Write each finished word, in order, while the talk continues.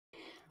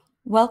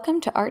Welcome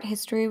to Art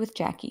History with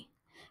Jackie.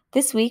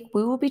 This week,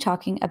 we will be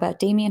talking about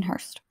Damien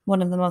Hirst, one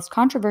of the most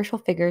controversial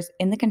figures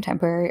in the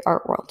contemporary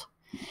art world.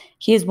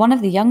 He is one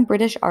of the young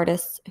British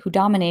artists who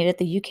dominated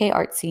the UK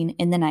art scene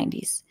in the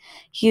 90s.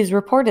 He is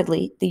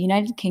reportedly the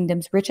United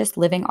Kingdom's richest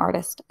living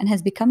artist and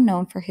has become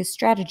known for his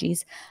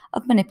strategies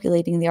of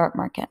manipulating the art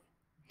market.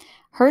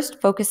 Hirst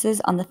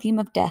focuses on the theme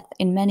of death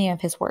in many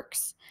of his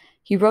works.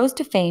 He rose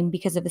to fame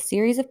because of a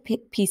series of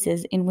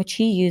pieces in which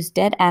he used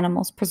dead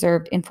animals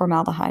preserved in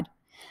formaldehyde.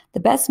 The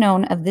best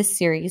known of this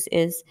series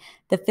is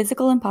The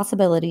Physical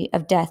Impossibility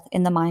of Death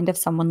in the Mind of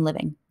Someone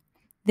Living.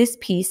 This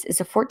piece is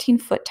a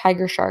 14-foot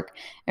tiger shark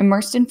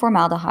immersed in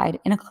formaldehyde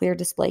in a clear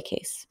display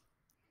case.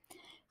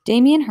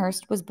 Damien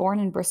Hirst was born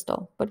in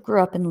Bristol, but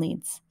grew up in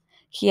Leeds.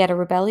 He had a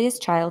rebellious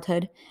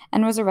childhood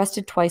and was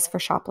arrested twice for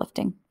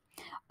shoplifting.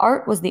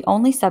 Art was the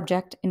only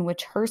subject in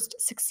which Hirst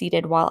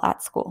succeeded while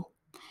at school.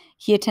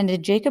 He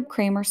attended Jacob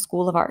Kramer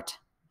School of Art.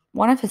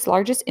 One of his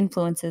largest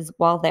influences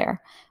while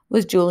there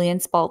was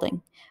Julian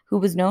Spalding, who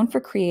was known for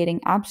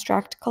creating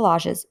abstract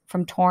collages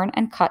from torn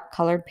and cut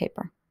colored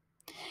paper.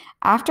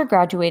 After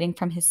graduating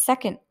from his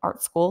second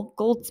art school,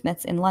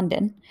 Goldsmiths in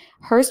London,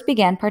 Hirst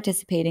began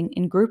participating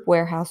in group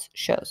warehouse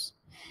shows.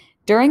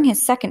 During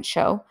his second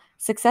show,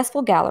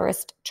 successful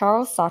gallerist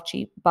Charles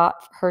Saatchi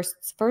bought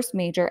Hirst's first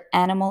major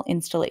animal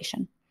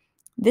installation.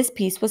 This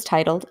piece was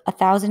titled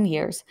 1,000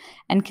 Years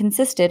and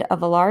consisted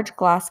of a large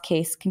glass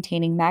case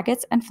containing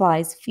maggots and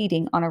flies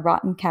feeding on a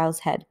rotten cow's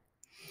head.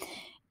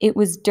 It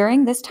was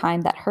during this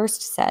time that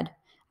Hirst said,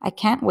 "I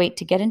can't wait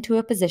to get into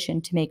a position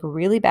to make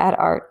really bad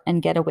art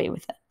and get away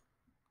with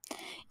it."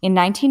 In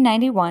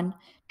 1991,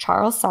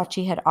 Charles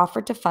Saatchi had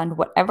offered to fund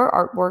whatever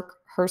artwork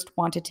Hirst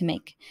wanted to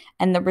make,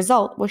 and the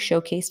result was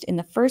showcased in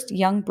the first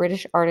Young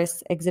British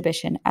Artists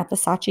exhibition at the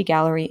Saatchi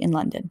Gallery in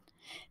London.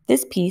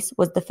 This piece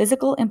was The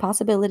Physical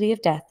Impossibility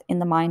of Death in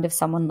the Mind of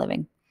Someone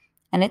Living,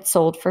 and it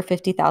sold for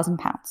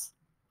 £50,000.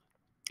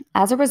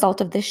 As a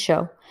result of this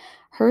show,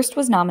 Hirst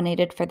was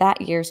nominated for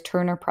that year's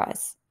Turner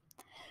Prize.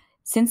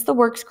 Since the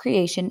work's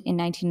creation in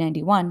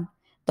 1991,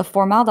 the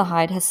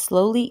formaldehyde has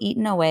slowly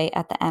eaten away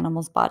at the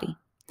animal's body.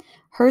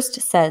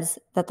 Hirst says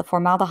that the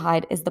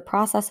formaldehyde is the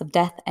process of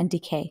death and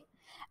decay,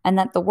 and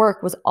that the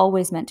work was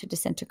always meant to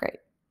disintegrate.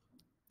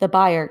 The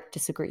buyer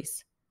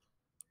disagrees.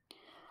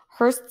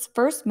 Hirst's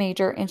first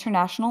major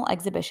international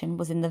exhibition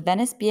was in the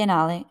Venice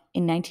Biennale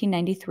in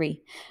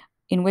 1993,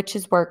 in which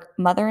his work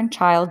Mother and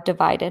Child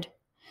Divided,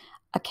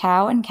 a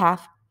cow and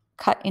calf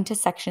cut into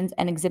sections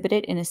and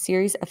exhibited in a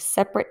series of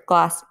separate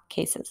glass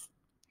cases.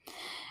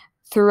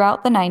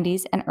 Throughout the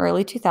 90s and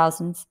early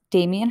 2000s,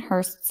 Damien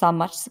Hirst saw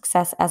much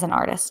success as an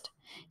artist.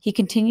 He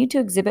continued to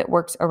exhibit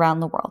works around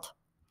the world.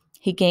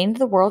 He gained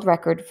the world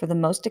record for the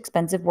most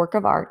expensive work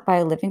of art by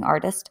a living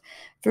artist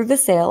through the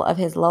sale of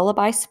his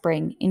Lullaby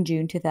Spring in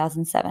June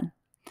 2007.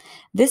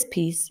 This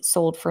piece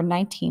sold for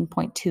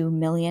 $19.2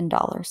 million.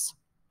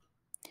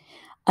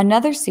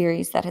 Another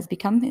series that has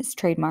become his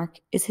trademark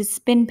is his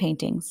spin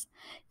paintings.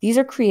 These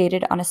are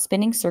created on a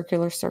spinning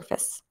circular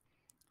surface.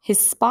 His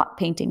spot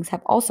paintings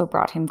have also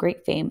brought him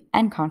great fame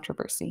and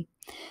controversy.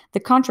 The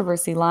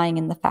controversy lying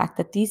in the fact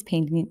that these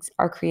paintings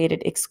are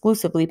created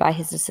exclusively by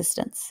his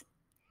assistants.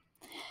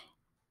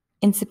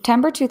 In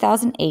September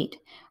 2008,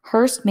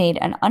 Hirst made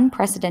an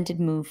unprecedented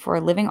move for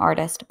a living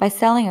artist by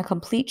selling a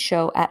complete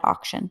show at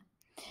auction.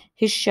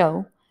 His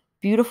show,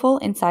 Beautiful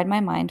Inside My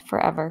Mind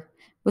Forever,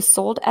 was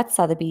sold at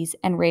Sotheby's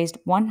and raised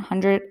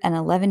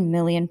 £111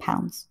 million,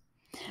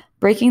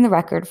 breaking the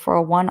record for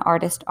a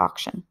one-artist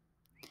auction.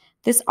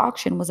 This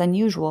auction was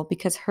unusual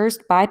because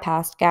Hirst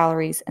bypassed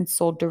galleries and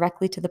sold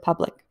directly to the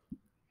public.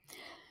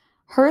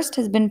 Hirst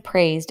has been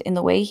praised in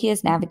the way he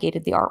has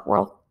navigated the art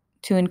world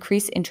to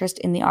increase interest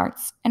in the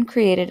arts and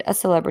created a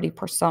celebrity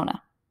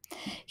persona.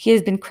 He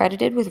has been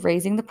credited with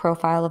raising the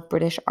profile of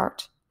British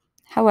art.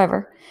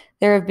 However,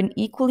 there have been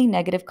equally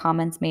negative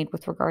comments made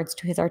with regards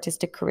to his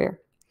artistic career.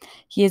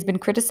 He has been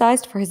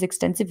criticized for his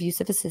extensive use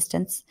of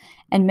assistants,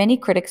 and many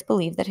critics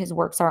believe that his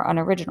works are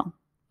unoriginal.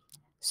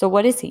 So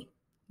what is he?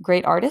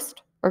 Great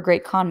artist or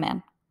great con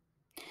man?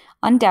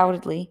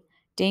 Undoubtedly,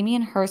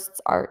 Damien Hirst's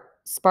art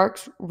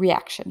sparks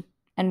reaction,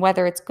 and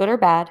whether it's good or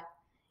bad,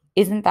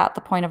 isn't that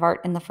the point of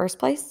art in the first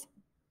place?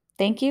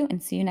 Thank you,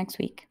 and see you next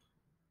week.